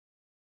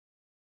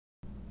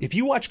If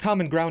you watch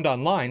Common Ground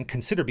online,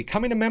 consider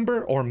becoming a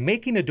member or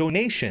making a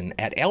donation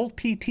at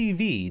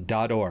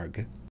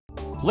lptv.org.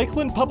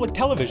 Lakeland Public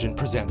Television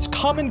presents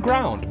Common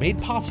Ground,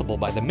 made possible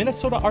by the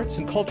Minnesota Arts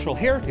and Cultural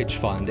Heritage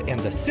Fund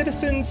and the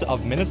citizens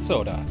of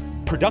Minnesota.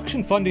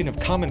 Production funding of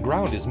Common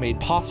Ground is made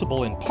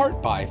possible in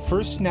part by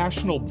First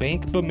National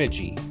Bank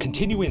Bemidji,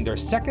 continuing their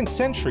second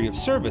century of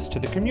service to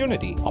the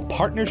community, a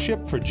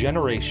partnership for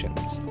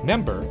generations.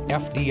 Member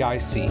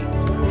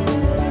FDIC.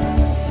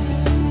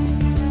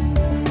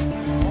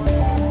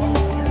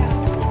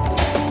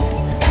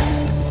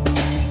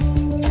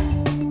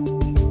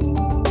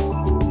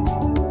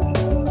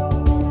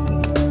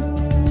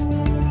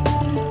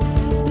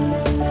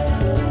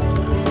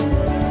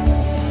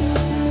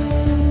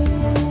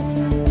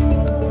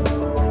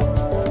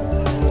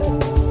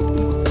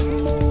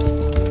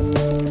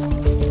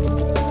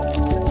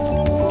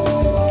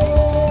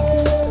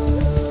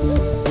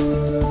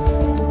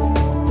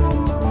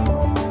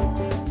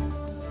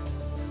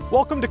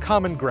 Welcome to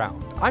Common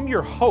Ground. I'm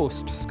your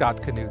host,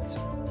 Scott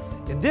Knudsen.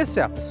 In this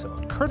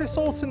episode, Curtis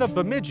Olson of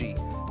Bemidji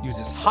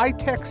uses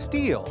high-tech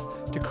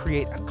steel to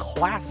create a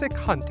classic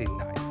hunting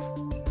knife.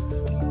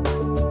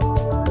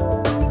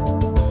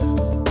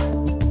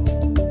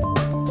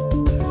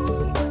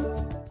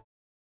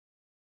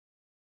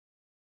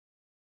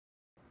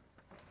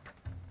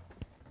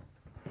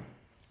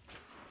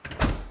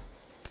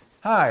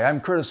 Hi, I'm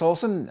Curtis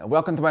Olson.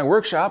 Welcome to my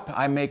workshop.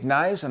 I make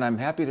knives and I'm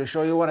happy to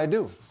show you what I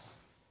do.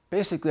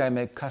 Basically, I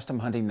make custom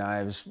hunting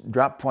knives,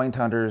 drop point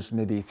hunters,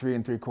 maybe 3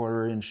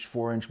 3/4 inch,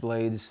 4-inch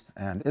blades.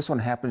 And this one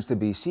happens to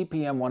be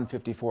CPM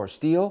 154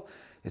 steel.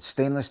 It's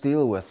stainless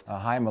steel with a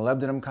high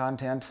molybdenum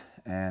content,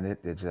 and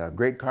it's a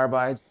great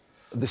carbide.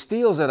 The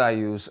steels that I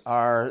use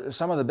are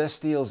some of the best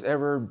steels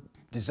ever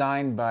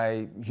designed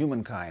by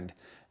humankind.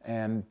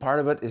 And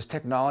part of it is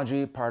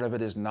technology, part of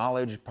it is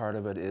knowledge, part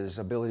of it is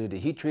ability to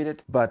heat treat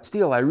it. But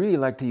steel I really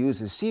like to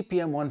use is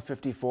CPM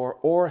 154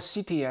 or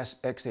CTS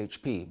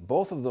XHP.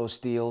 Both of those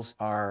steels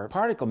are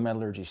particle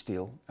metallurgy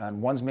steel,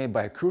 and one's made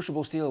by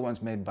crucible steel,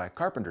 one's made by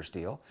carpenter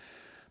steel.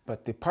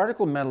 But the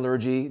particle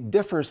metallurgy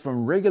differs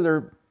from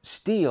regular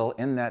steel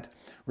in that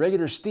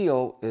regular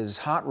steel is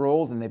hot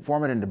rolled and they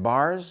form it into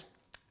bars,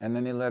 and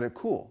then they let it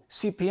cool.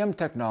 CPM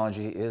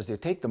technology is they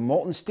take the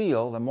molten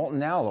steel, the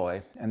molten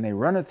alloy, and they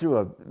run it through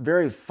a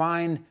very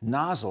fine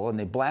nozzle and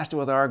they blast it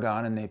with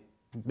argon and they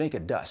make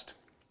it dust.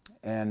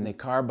 And the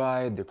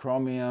carbide, the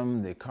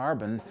chromium, the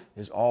carbon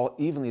is all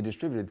evenly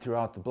distributed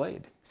throughout the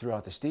blade,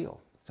 throughout the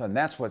steel. So and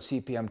that's what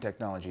CPM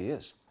technology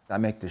is. I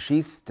make the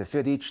sheath to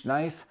fit each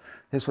knife.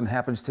 This one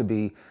happens to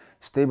be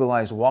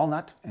stabilized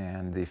walnut,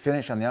 and the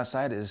finish on the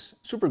outside is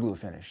super glue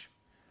finish.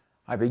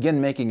 I begin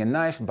making a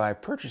knife by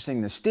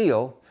purchasing the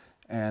steel,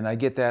 and I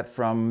get that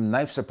from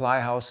knife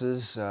supply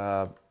houses,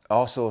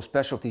 also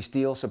specialty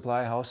steel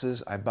supply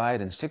houses. I buy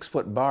it in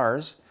 6-foot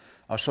bars.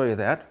 I'll show you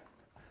that.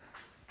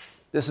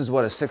 This is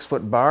what a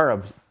 6-foot bar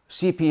of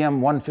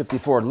CPM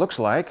 154 looks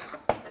like.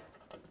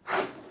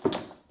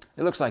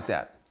 It looks like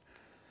that.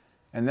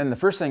 And then the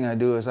first thing I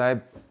do is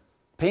I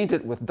paint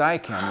it with die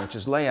chem, which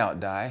is layout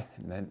dye,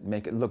 and then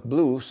make it look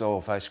blue, so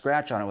if I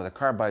scratch on it with a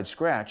carbide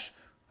scratch,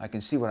 I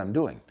can see what I'm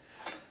doing.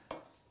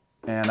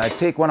 And I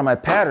take one of my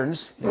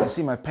patterns. You can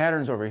see my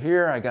patterns over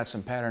here. I got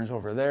some patterns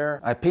over there.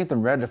 I paint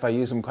them red if I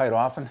use them quite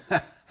often.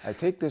 I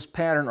take this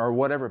pattern, or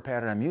whatever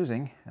pattern I'm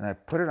using, and I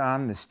put it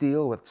on the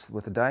steel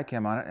with the die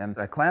chem on it, and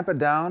I clamp it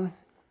down,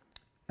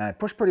 and I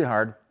push pretty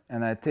hard,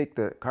 and I take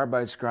the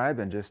carbide scribe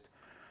and just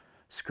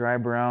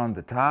scribe around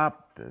the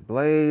top, the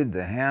blade,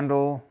 the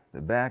handle,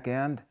 the back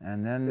end,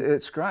 and then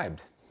it's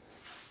scribed.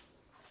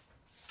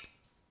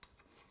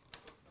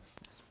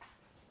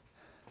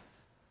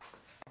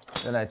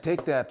 Then I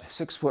take that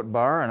 6-foot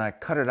bar and I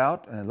cut it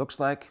out, and it looks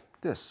like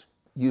this.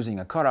 Using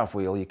a cutoff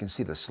wheel, you can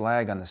see the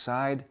slag on the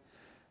side,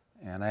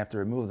 and I have to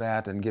remove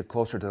that and get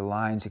closer to the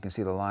lines. You can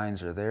see the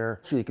lines are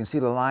there. So you can see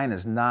the line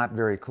is not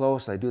very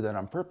close. I do that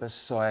on purpose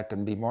so I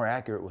can be more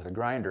accurate with a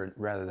grinder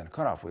rather than a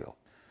cutoff wheel.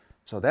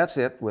 So that's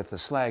it with the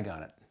slag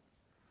on it.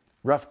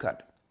 Rough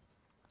cut.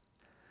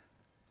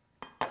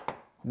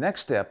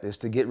 Next step is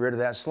to get rid of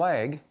that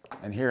slag,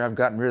 and here I've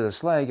gotten rid of the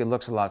slag. It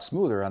looks a lot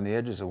smoother on the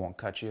edges. It won't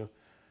cut you.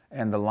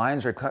 And the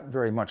lines are cut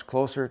very much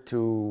closer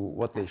to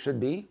what they should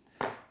be.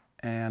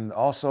 And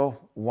also,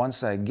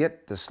 once I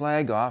get the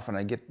slag off and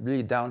I get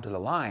really down to the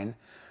line,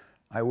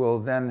 I will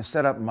then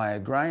set up my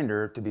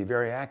grinder to be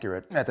very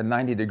accurate at the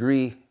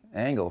 90-degree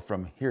angle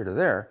from here to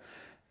there.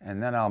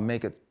 And then I'll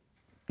make it,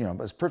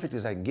 as perfect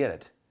as I can get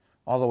it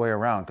all the way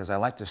around, because I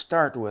like to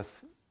start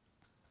with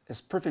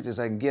as perfect as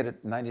I can get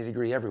it,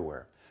 90-degree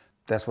everywhere.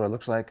 That's what it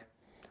looks like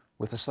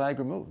with the slag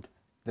removed.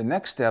 The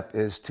next step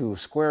is to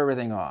square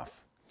everything off.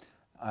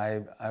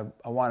 I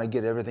want to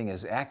get everything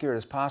as accurate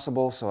as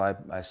possible, so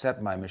I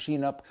set my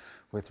machine up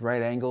with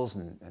right angles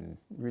and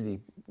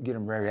really get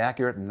them very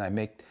accurate, and I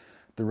make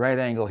the right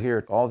angle here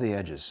at all the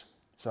edges.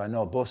 So I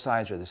know both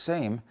sides are the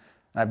same,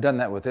 and I've done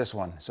that with this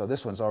one. So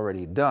this one's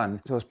already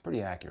done, so it's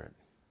pretty accurate.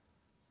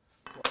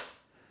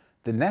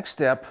 The next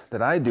step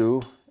that I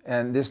do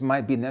and this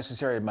might be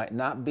necessary, it might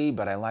not be,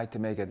 but I like to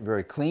make it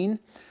very clean.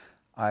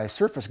 I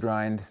surface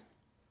grind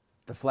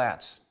the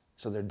flats,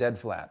 so they're dead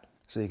flat.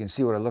 So you can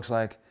see what it looks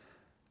like,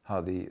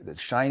 how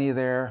it's shiny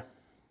there,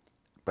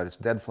 but it's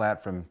dead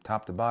flat from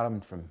top to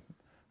bottom, from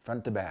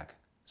front to back.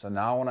 So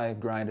now when I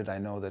grind it, I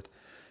know that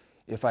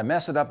if I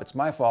mess it up, it's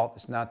my fault,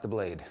 it's not the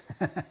blade.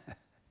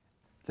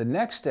 The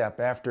next step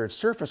after it's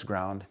surface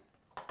ground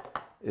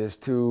is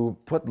to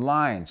put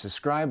lines,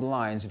 describe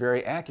lines,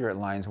 very accurate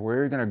lines, where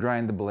you're going to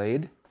grind the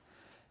blade.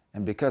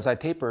 And because I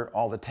taper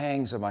all the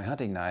tangs of my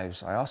hunting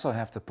knives, I also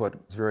have to put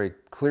very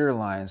clear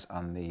lines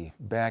on the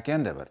back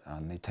end of it,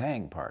 on the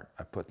tang part.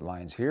 I put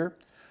lines here,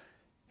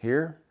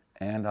 here,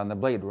 and on the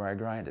blade where I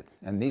grind it.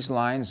 And these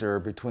lines are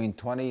between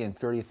 20 and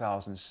 30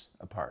 thousandths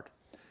apart.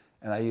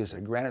 And I use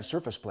a granite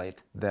surface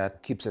plate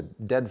that keeps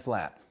it dead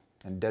flat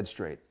and dead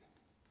straight.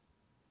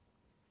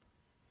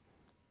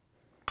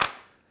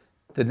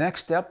 The next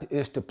step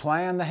is to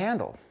plan the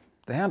handle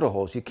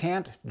holes. You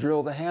can't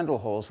drill the handle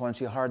holes once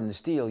you harden the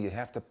steel. You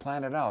have to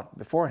plan it out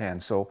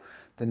beforehand. So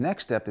the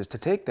next step is to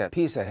take that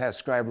piece that has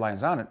scribe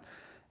lines on it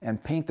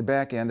and paint the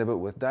back end of it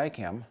with die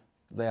chem,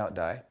 layout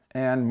die,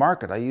 and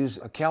mark it. I use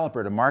a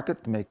caliper to mark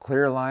it to make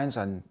clear lines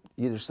on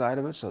either side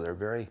of it so they're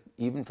very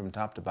even from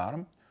top to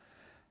bottom.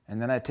 And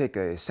then I take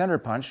a center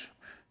punch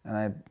and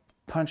I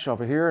punch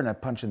over here and I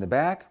punch in the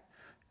back.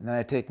 And then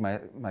I take my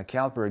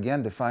caliper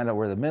again to find out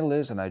where the middle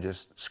is, and I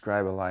just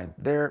scribe a line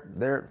there,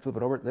 there, flip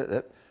it over,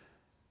 there,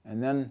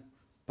 and then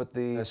put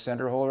the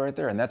center hole right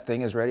there, and that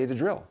thing is ready to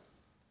drill.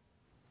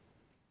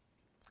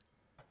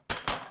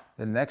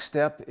 The next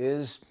step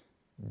is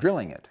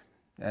drilling it.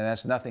 And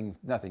that's nothing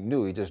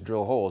new, you just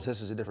drill holes.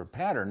 This is a different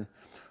pattern,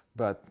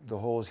 but the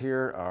holes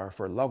here are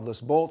for loveless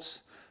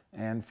bolts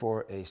and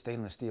for a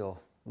stainless steel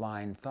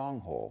line thong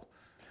hole.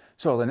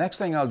 So the next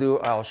thing I'll do,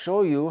 I'll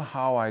show you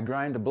how I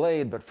grind a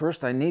blade, but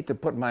first I need to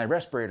put my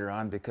respirator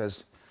on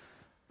because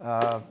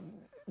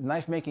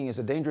knife making is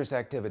a dangerous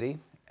activity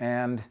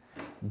and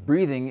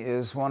breathing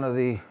is one of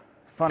the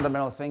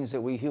fundamental things that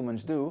we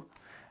humans do,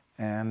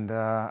 and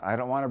I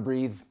don't want to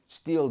breathe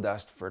steel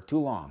dust for too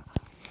long.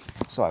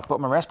 So I put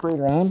my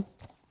respirator on,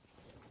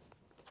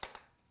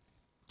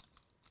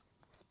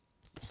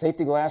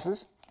 safety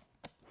glasses,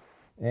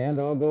 and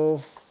I'll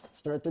go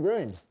start to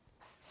grind.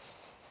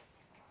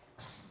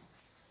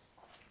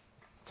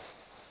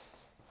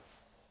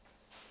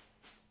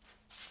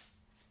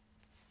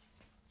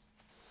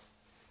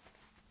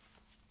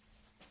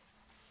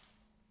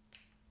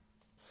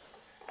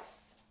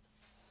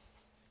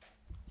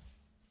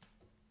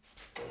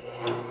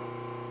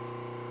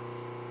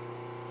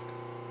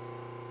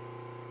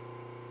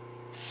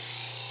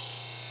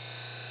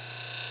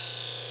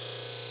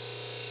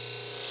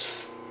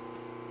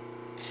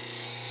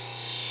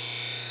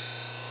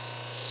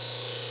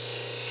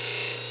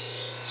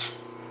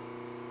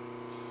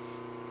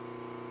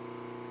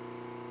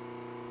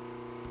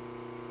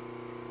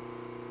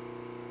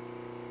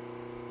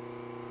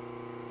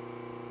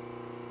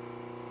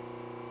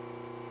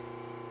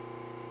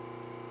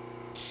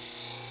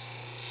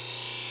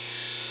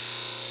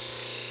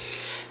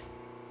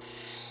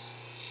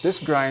 This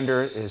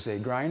grinder is a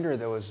grinder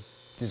that was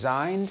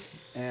designed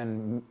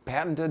and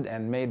patented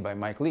and made by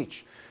Mike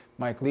Leach.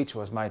 Mike Leach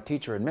was my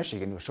teacher in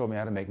Michigan who showed me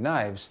how to make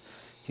knives.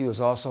 He was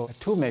also a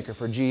tool maker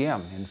for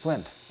GM in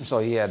Flint. So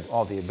he had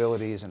all the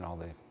abilities and all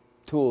the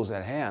tools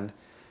at hand.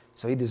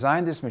 So he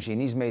designed this machine.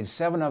 He's made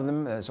 7 of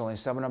them. There's only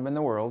 7 of them in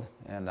the world,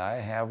 and I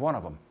have 1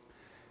 of them.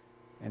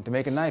 And to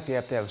make a knife, you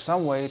have to have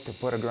some way to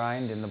put a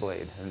grind in the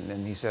blade.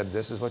 And he said,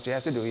 this is what you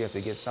have to do. You have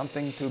to get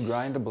something to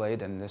grind a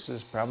blade, and this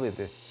is probably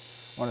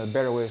one of the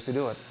better ways to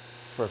do it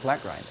for a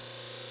flat grind.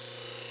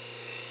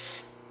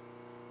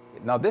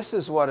 Now this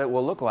is what it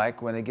will look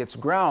like when it gets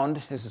ground.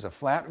 This is a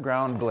flat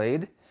ground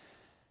blade,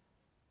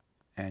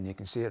 and you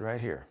can see it right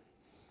here.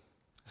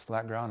 It's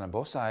flat ground on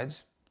both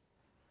sides.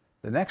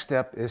 The next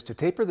step is to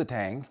taper the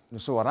tang.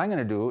 So what I'm going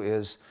to do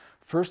is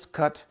first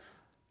cut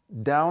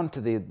down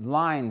to the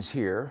lines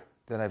here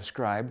that I've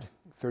scribed,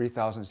 30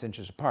 thousandths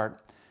inches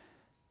apart.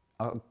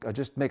 I'll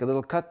just make a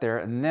little cut there,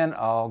 and then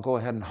I'll go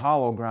ahead and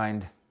hollow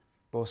grind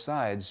both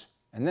sides,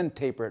 and then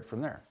taper it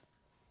from there.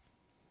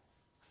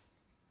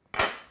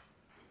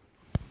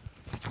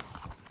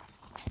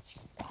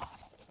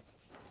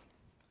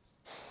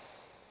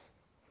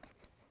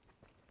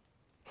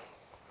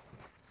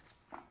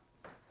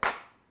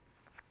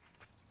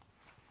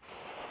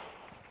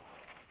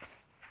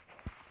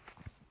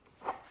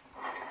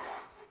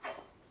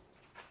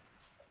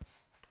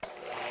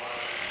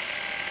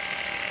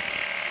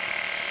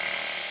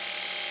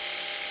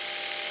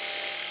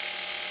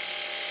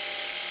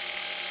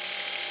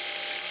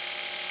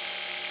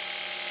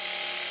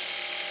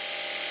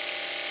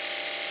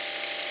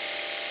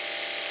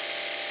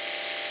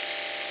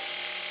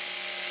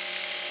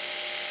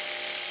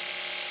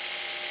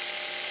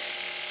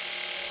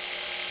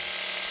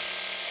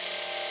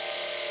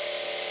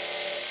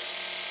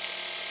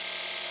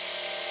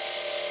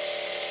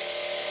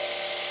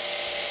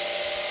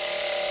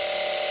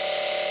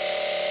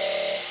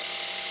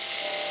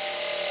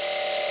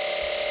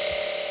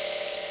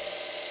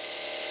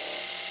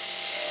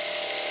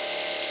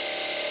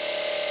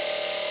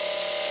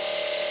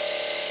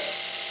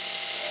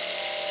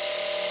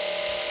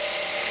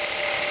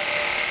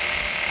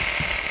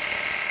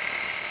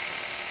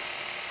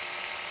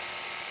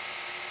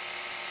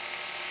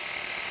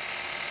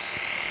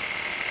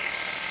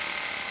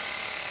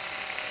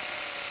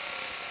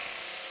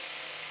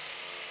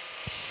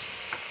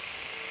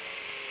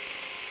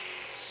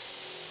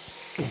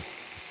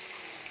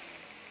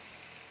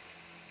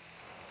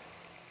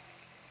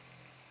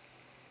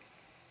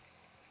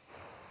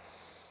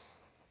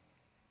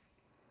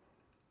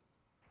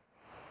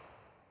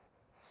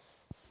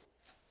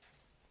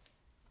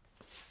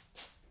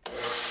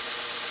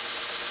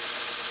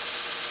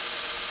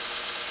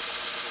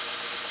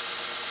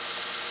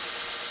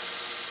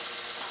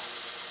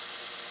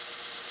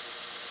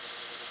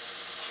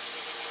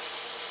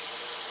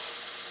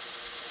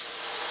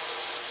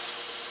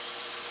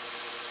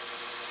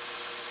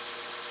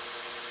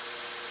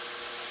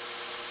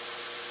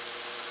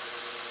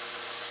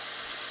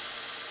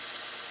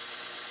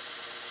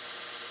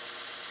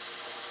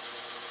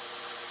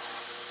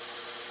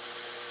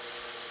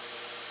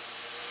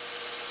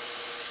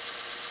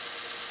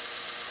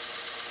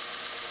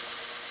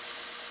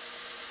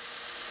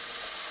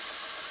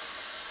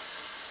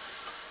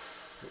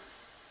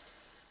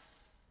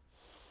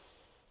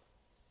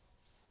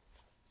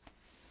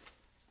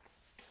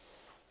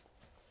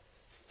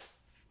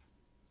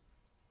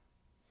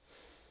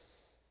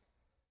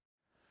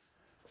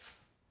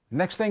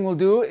 Next thing we'll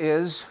do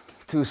is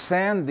to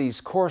sand these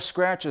coarse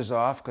scratches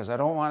off, because I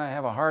don't want to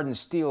have a hardened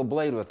steel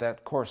blade with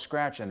that coarse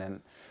scratching in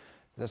it.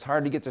 It's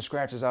hard to get the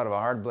scratches out of a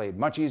hard blade.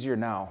 Much easier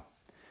now.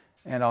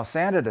 And I'll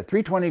sand it at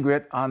 320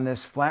 grit on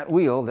this flat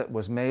wheel that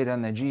was made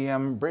on the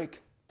GM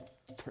brake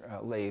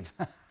lathe.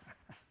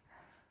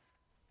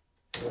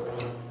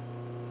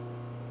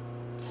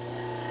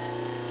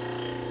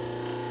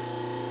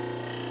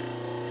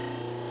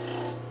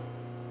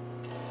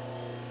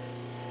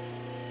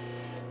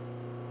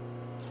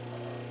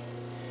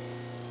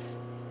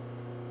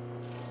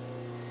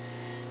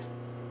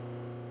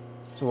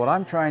 So what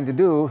I'm trying to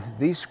do,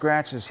 these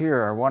scratches here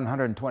are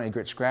 120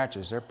 grit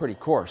scratches. They're pretty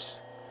coarse.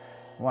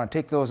 I want to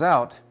take those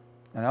out,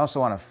 and I also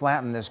want to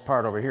flatten this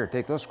part over here,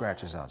 take those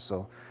scratches out.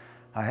 So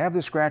I have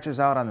the scratches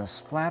out on this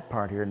flat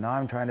part here. Now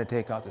I'm trying to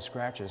take out the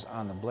scratches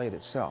on the blade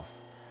itself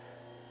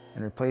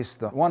and replace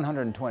the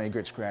 120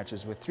 grit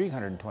scratches with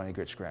 320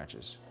 grit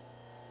scratches.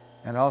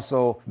 And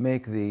also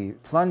make the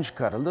plunge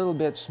cut a little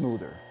bit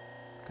smoother,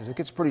 because it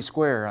gets pretty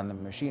square on the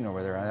machine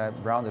over there, and I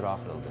round it off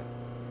a little bit.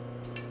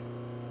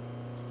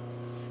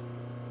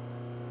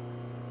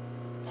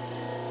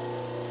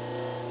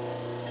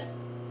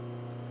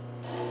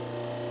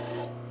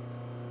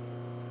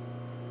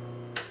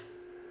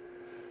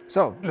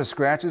 So the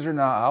scratches are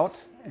now out,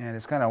 and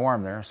it's kind of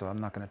warm there, so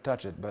I'm not going to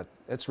touch it, but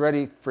it's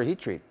ready for heat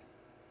treat.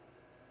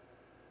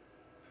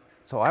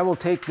 So I will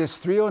take this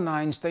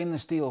 309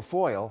 stainless steel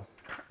foil,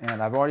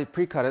 and I've already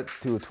pre-cut it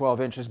to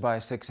 12 inches by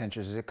 6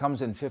 inches. It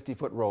comes in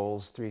 50-foot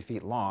rolls, 3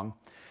 feet long.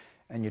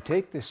 And you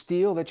take the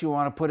steel that you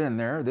want to put in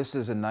there. This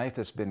is a knife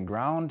that's been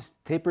ground,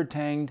 taper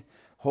tanged,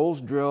 holes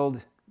drilled,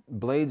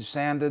 blades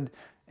sanded,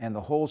 and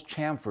the holes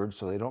chamfered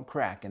so they don't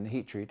crack in the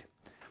heat treat.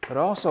 But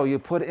also you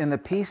put in a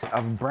piece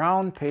of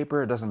brown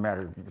paper. It doesn't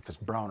matter if it's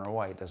brown or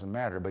white, it doesn't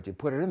matter, but you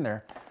put it in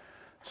there.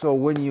 So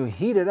when you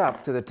heat it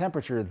up to the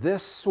temperature,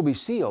 this will be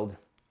sealed,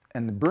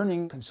 and the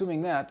burning,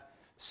 consuming that,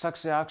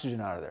 sucks the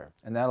oxygen out of there.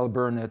 And that'll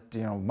burn at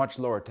much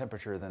lower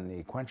temperature than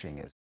the quenching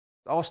is.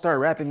 I'll start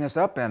wrapping this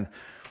up, and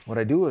what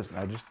I do is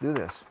I just do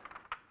this.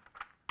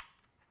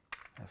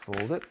 I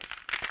fold it,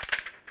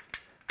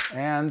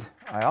 and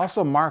I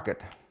also mark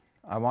it.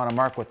 I want to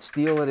mark what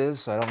steel it is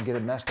so I don't get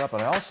it messed up.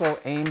 And I also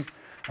aim,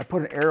 I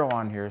put an arrow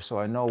on here so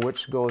I know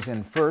which goes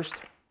in first,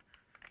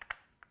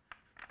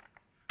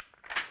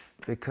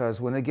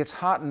 because when it gets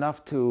hot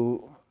enough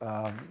to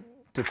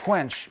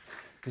quench,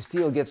 the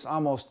steel gets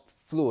almost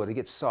fluid, it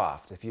gets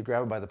soft. If you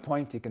grab it by the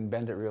point, you can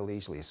bend it real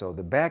easily. So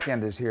the back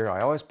end is here.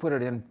 I always put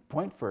it in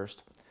point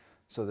first,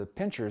 so the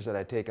pinchers that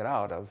I take it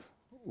out of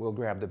will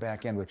grab the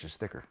back end, which is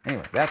thicker.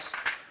 Anyway, that's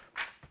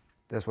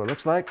what it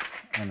looks like.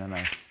 And then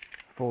I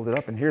fold it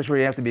up, and here's where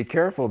you have to be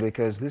careful,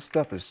 because this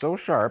stuff is so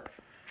sharp,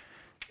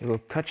 it'll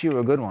cut you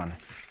a good one.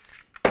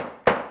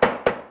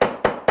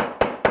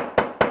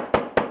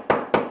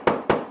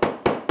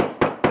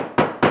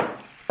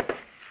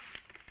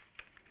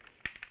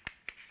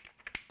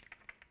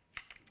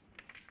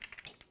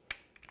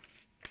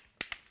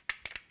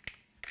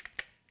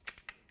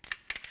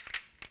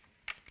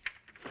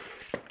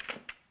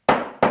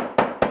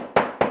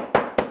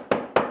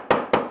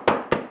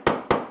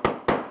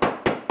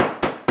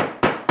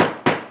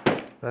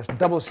 That's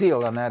double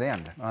sealed on that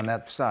end, on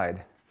that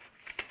side.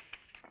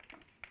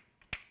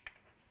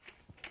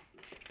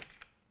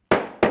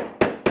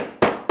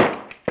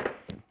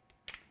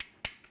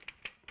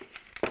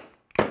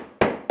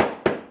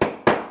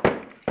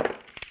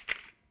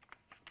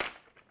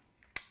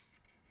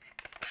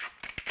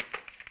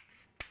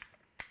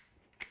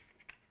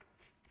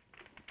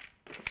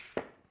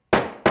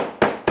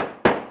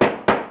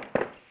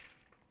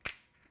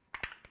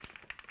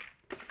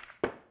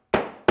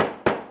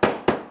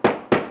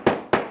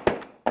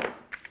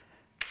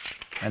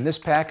 And this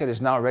packet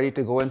is now ready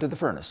to go into the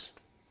furnace.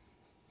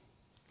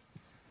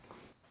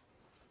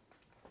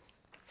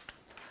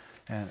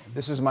 And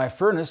this is my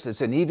furnace.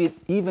 It's an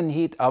even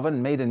heat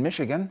oven made in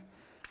Michigan,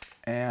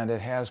 and it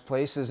has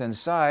places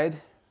inside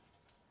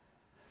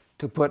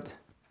to put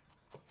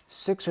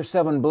 6 or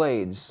 7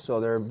 blades. So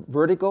they're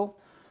vertical,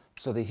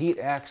 so the heat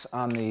acts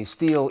on the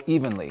steel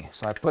evenly.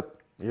 So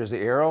here's the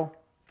arrow.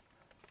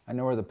 I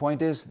know where the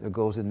point is. It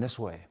goes in this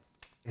way.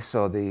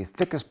 So the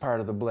thickest part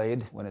of the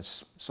blade, when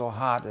it's so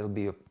hot it'll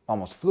be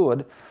almost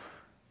fluid,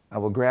 I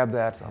will grab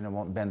that and it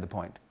won't bend the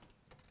point.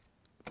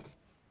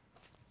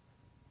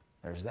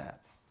 There's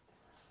that.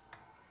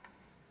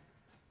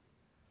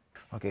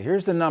 Okay,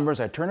 here's the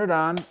numbers. I turn it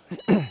on.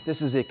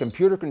 This is a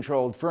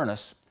computer-controlled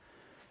furnace,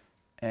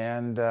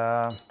 and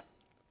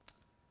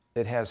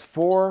it has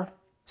 4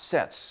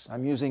 sets.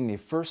 I'm using the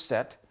first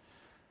set.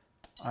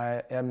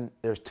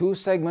 There's 2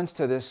 segments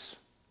to this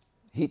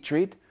heat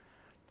treat.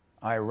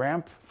 I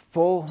ramp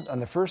full on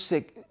the first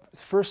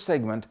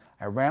segment.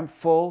 I ramp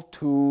full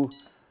to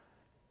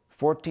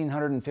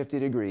 1450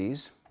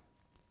 degrees,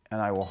 and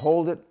I will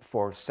hold it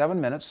for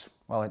 7 minutes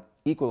while it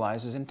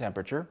equalizes in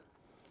temperature.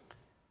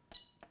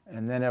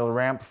 And then it'll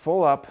ramp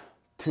full up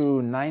to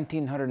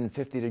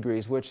 1950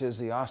 degrees, which is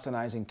the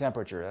austenizing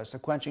temperature. That's the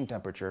quenching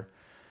temperature.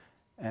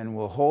 And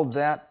we'll hold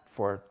that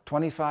for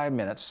 25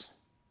 minutes.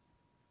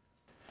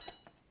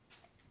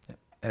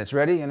 And it's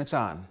ready and it's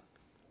on.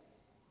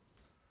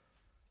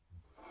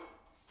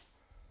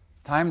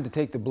 Time to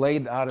take the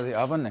blade out of the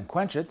oven and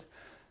quench it.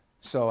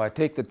 So I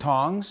take the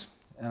tongs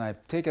and I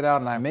take it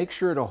out and I make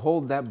sure to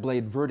hold that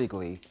blade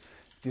vertically.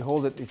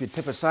 If you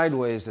tip it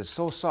sideways, it's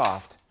so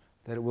soft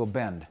that it will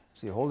bend.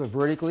 So you hold it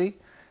vertically,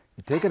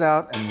 you take it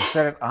out and you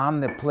set it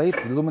on the plate,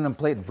 the aluminum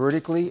plate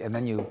vertically, and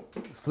then you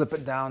flip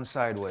it down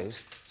sideways.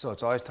 So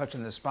it's always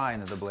touching the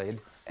spine of the blade.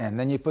 And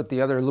then you put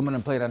the other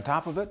aluminum plate on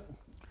top of it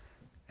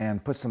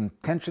and put some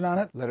tension on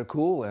it, let it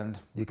cool, and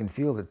you can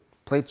feel the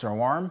plates are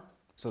warm,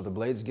 so the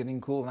blade's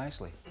getting cool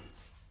nicely.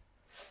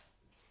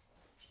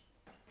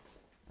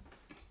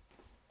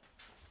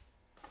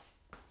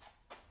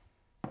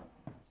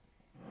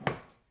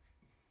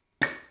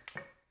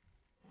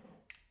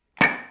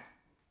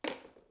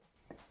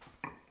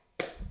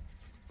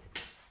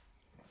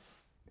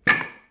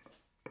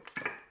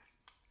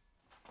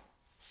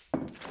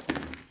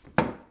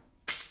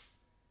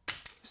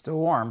 Still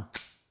warm,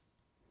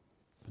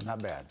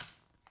 not bad.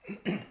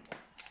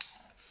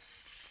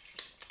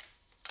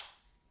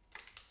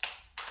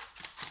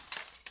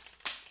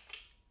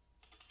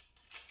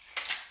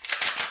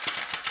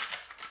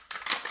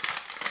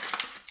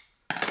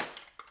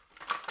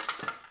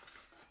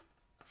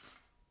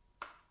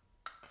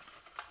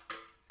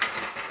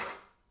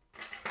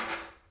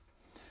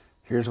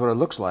 Here's what it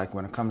looks like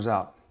when it comes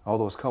out, all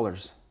those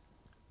colors.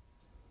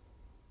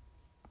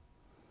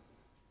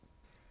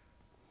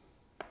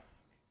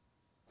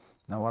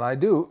 Now what I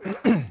do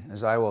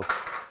is I will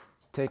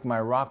take my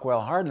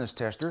Rockwell hardness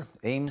tester,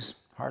 Ames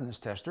hardness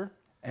tester,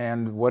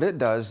 and what it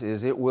does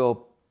is it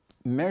will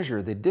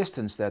measure the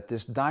distance that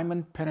this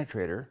diamond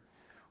penetrator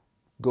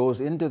goes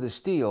into the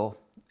steel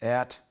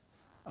at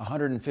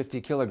 150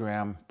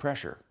 kilogram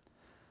pressure.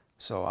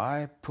 So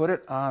I put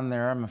it on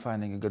there, I'm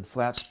finding a good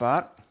flat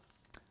spot.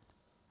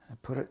 I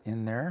put it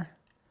in there.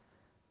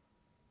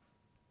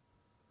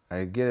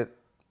 I get it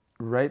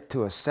right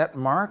to a set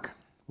mark,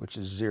 which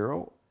is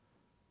 0.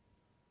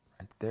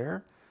 Right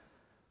there.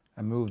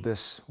 I move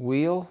this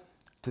wheel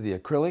to the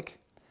acrylic,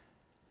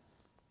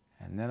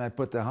 and then I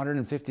put the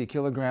 150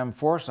 kilogram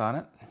force on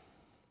it.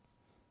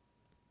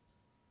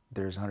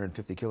 There's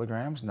 150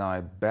 kilograms. Now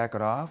I back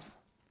it off,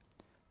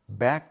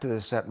 back to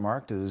the set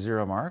mark, to the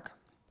 0 mark,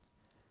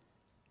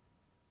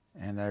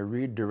 and I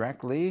read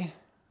directly.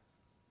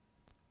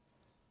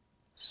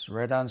 It's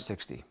right on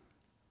 60.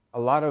 A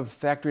lot of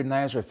factory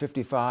knives are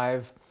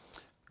 55.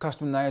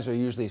 Custom knives are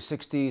usually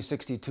 60,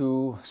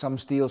 62. Some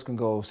steels can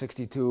go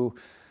 62,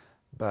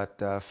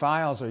 but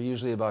files are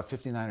usually about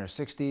 59 or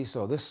 60,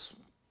 so this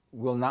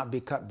will not be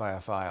cut by a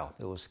file.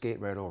 It will skate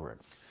right over it.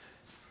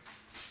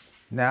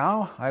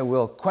 Now I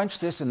will quench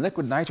this in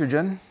liquid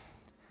nitrogen,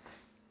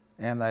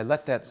 and I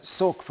let that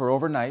soak for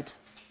overnight,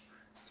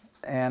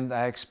 and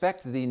I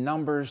expect the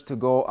numbers to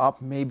go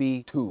up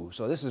maybe 2.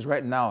 So this is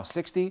right now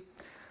 60.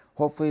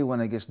 Hopefully when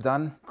it gets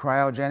done,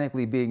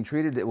 cryogenically being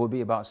treated, it will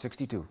be about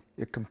 62.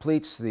 It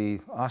completes the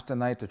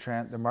austenite,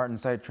 the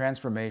martensite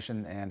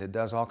transformation, and it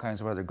does all kinds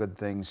of other good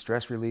things.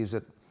 Stress relieves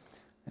it,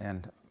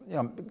 and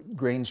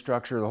grain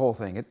structure, the whole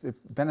thing.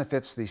 It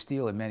benefits the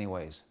steel in many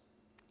ways.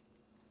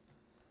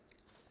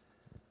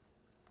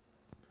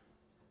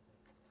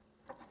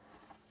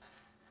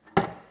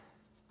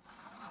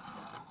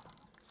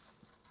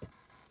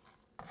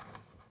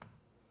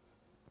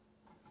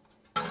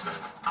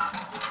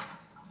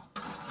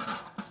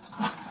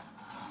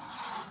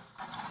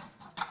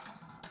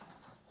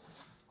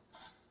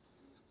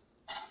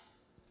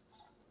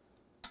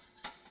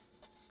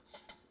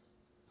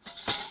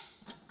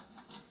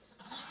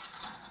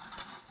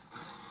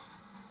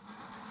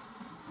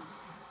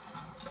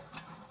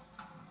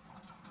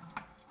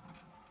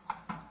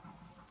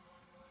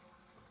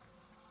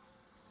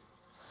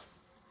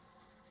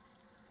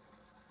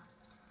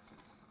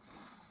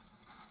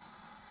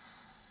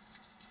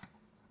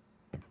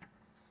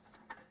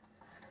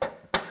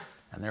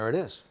 And there it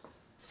is.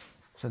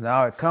 So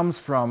now it comes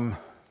from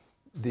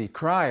the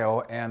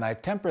cryo, and I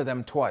temper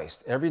them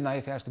twice. Every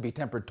knife has to be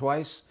tempered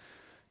twice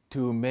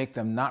to make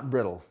them not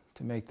brittle,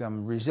 to make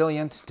them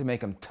resilient, to make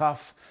them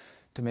tough,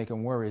 to make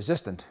them wear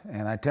resistant.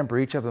 And I temper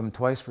each of them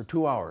twice for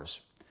 2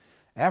 hours.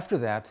 After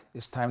that,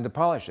 it's time to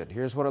polish it.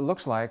 Here's what it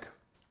looks like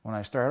when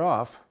I start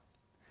off,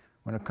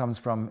 when it comes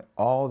from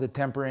all the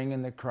tempering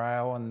and the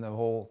cryo and the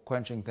whole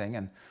quenching thing.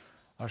 And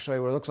I'll show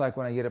you what it looks like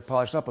when I get it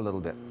polished up a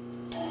little bit.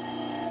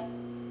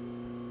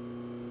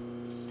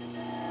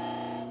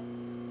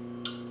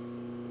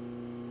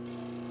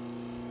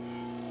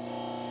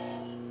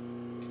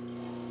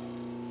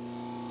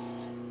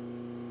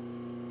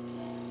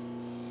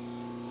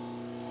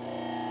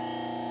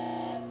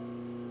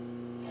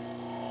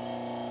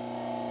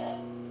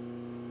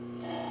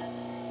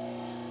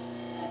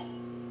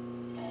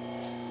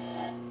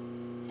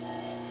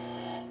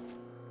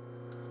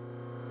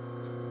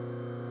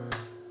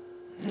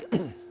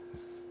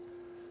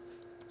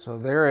 So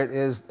there it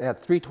is at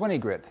 320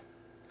 grit.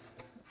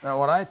 Now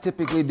what I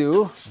typically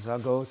do is I'll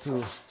go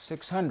to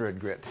 600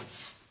 grit.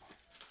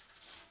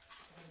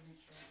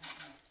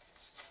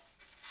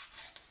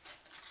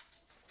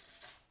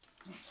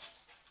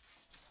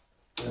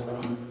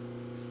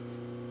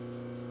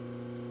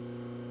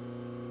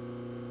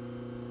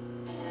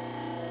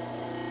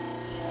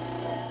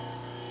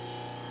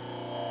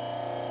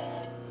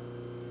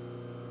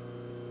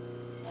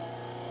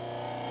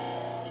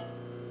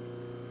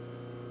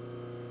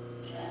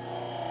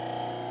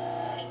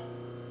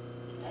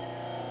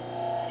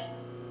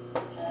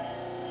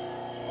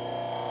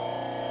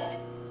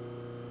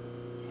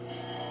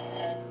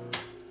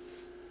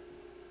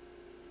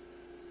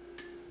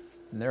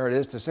 And there it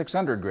is to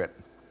 600 grit.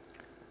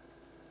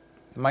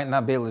 You might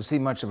not be able to see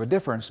much of a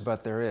difference,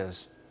 but there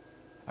is.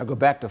 I go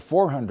back to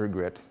 400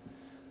 grit,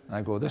 and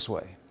I go this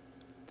way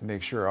to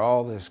make sure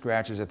all the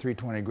scratches at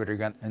 320 grit are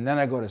gone. And then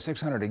I go to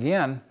 600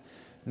 again,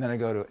 and then I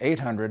go to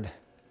 800,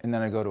 and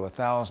then I go to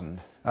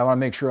 1,000. I want to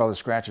make sure all the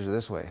scratches are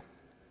this way.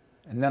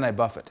 And then I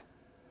buff it.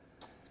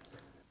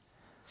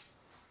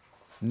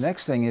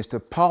 Next thing is to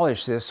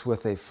polish this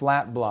with a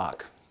flat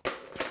block.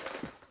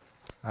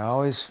 I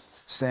always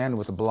sand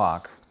with a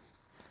block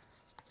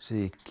so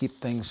you keep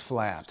things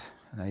flat.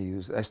 And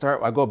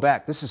I go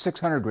back, this is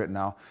 600 grit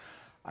now.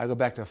 I go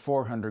back to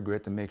 400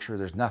 grit to make sure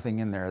there's nothing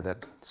in there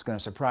that's going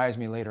to surprise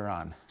me later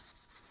on.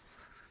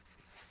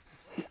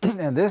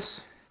 And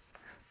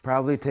this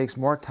probably takes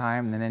more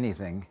time than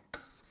anything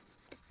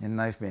in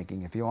knife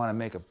making. If you want to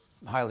make a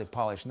highly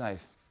polished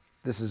knife,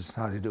 this is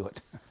how to do it.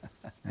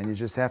 And you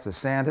just have to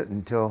sand it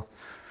and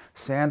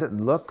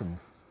look and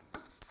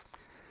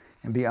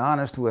be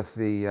honest with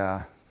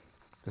the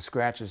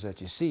scratches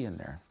that you see in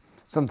there.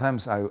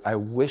 Sometimes I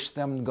wish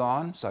them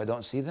gone so I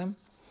don't see them.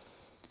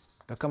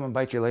 They'll come and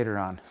bite you later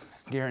on,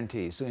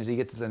 guarantee. As soon as you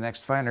get to the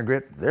next finer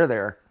grit, they're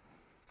there.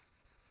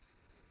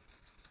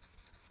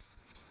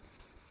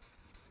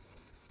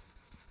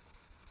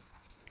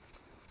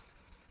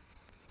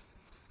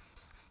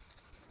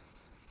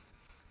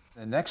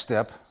 The next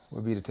step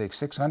would be to take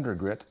 600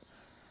 grit.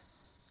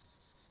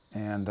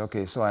 And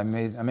okay, so I'm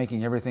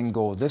making everything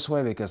go this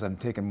way because I'm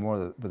taking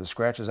more of the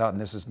scratches out, and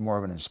this is more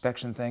of an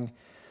inspection thing.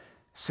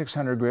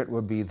 600 grit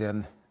would be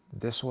then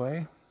this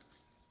way.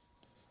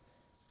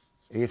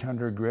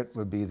 800 grit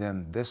would be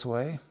then this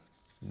way,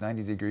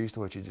 90 degrees to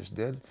what you just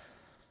did.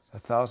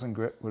 1,000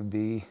 grit would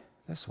be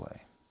this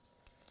way.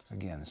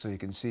 Again, so you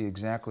can see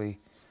exactly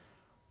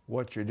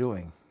what you're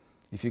doing.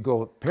 If you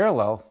go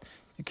parallel,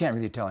 you can't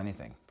really tell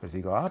anything. But if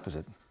you go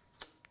opposite,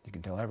 you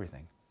can tell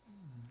everything.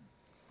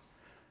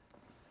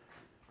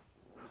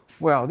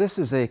 Well, this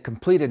is a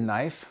completed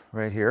knife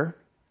right here.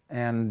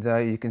 And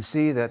you can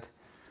see that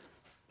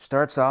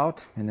starts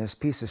out in this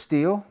piece of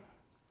steel.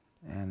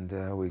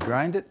 And we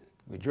grind it.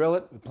 We drill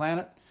it, we plan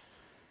it,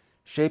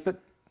 shape it,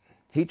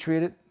 heat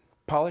treat it,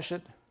 polish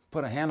it,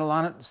 put a handle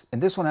on it.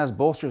 And this one has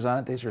bolsters on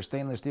it. These are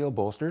stainless steel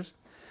bolsters.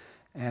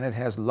 And it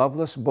has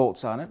loveless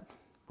bolts on it,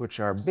 which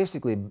are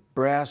basically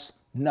brass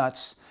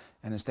nuts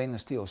and a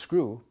stainless steel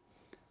screw.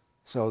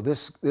 So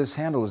this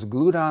handle is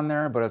glued on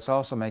there, but it's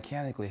also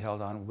mechanically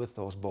held on with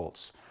those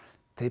bolts.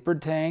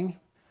 Tapered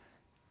tang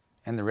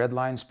and the red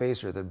line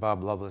spacer that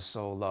Bob Loveless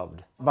so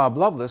loved. Bob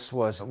Loveless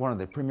was one of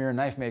the premier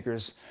knife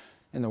makers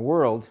in the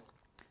world.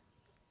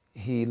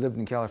 He lived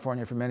in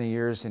California for many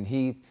years, and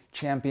he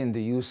championed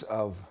the use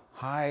of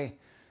high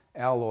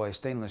alloy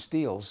stainless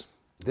steels.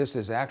 This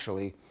is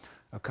actually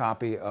a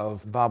copy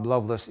of Bob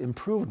Loveless'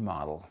 improved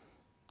model.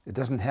 It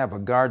doesn't have a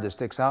guard that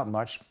sticks out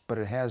much, but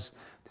it has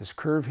this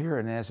curve here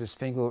and it has this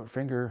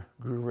finger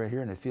groove right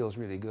here, and it feels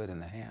really good in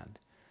the hand.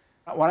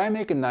 When I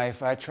make a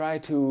knife, I try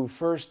to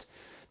first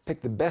pick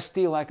the best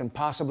steel I can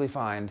possibly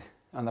find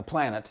on the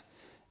planet,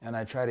 and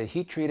I try to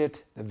heat treat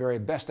it the very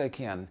best I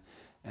can.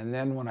 And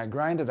then when I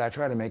grind it, I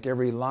try to make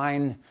every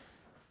line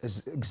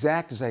as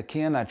exact as I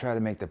can. I try to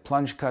make the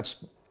plunge cuts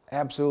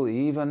absolutely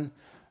even.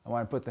 And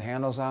when I put the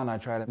handles on, I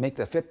try to make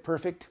the fit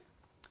perfect.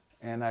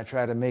 And I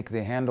try to make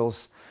the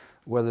handles,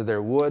 whether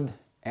they're wood,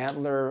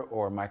 antler,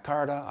 or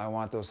micarta, I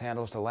want those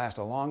handles to last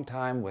a long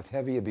time with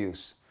heavy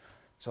abuse.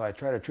 So I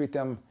try to treat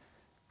them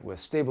with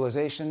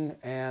stabilization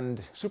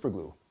and super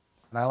glue.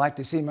 And I like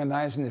to see my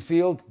knives in the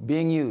field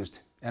being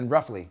used, and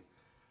roughly.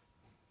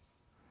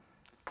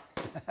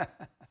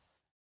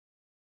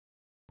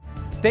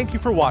 Thank you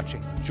for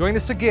watching. Join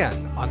us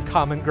again on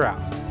Common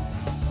Ground.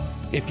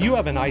 If you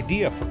have an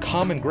idea for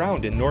Common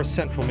Ground in north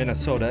central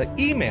Minnesota,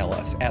 email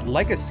us at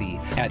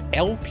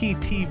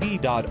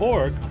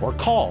legacy@lptv.org or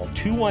call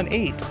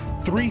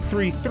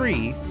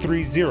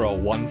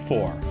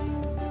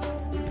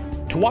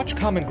 218-333-3014. To watch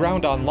Common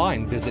Ground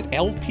online, visit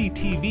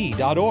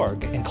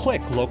lptv.org and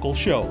click Local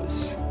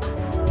Shows.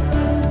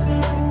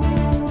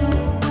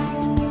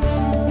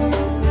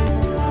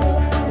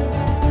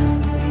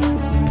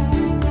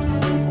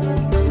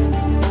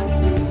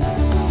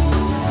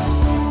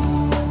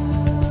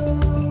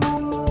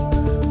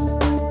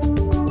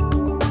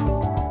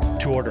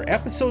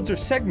 Episodes or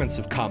segments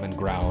of Common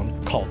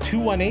Ground, call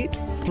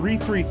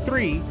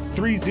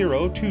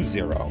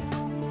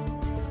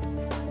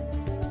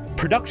 218-333-3020.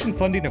 Production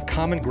funding of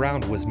Common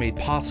Ground was made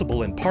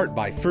possible in part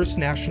by First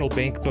National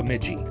Bank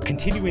Bemidji,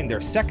 continuing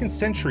their second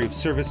century of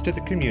service to the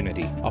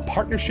community, a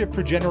partnership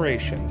for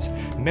generations,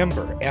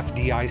 member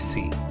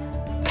FDIC.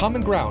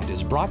 Common Ground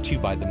is brought to you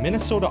by the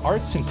Minnesota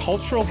Arts and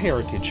Cultural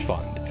Heritage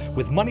Fund,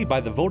 with money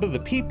by the vote of the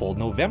people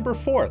November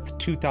 4th,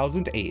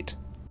 2008.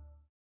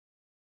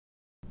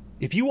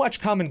 If you watch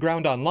Common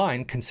Ground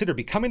online, consider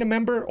becoming a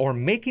member or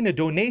making a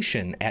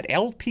donation at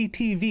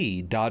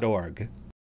lptv.org.